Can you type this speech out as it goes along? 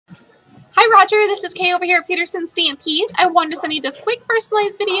Hi Roger, this is Kay over here at Peterson Stampede. I wanted to send you this quick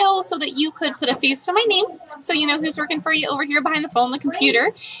personalized video so that you could put a face to my name, so you know who's working for you over here behind the phone, the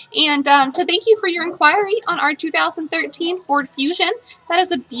computer, and to thank you for your inquiry on our 2013 Ford Fusion. That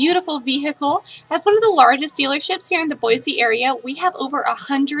is a beautiful vehicle. As one of the largest dealerships here in the Boise area, we have over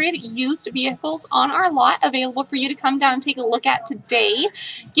 100 used vehicles on our lot available for you to come down and take a look at today.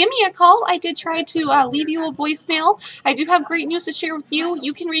 Give me a call. I did try to leave you a voicemail. I do have great news to share with you.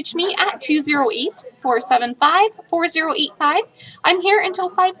 You can reach me at 208-475-4085. I'm here until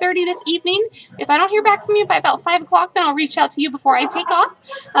 5:30 this evening. If I don't hear back from you by about 5 o'clock, then I'll reach out to you before I take off.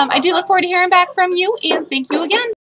 I do look forward to hearing back from you, and thank you again.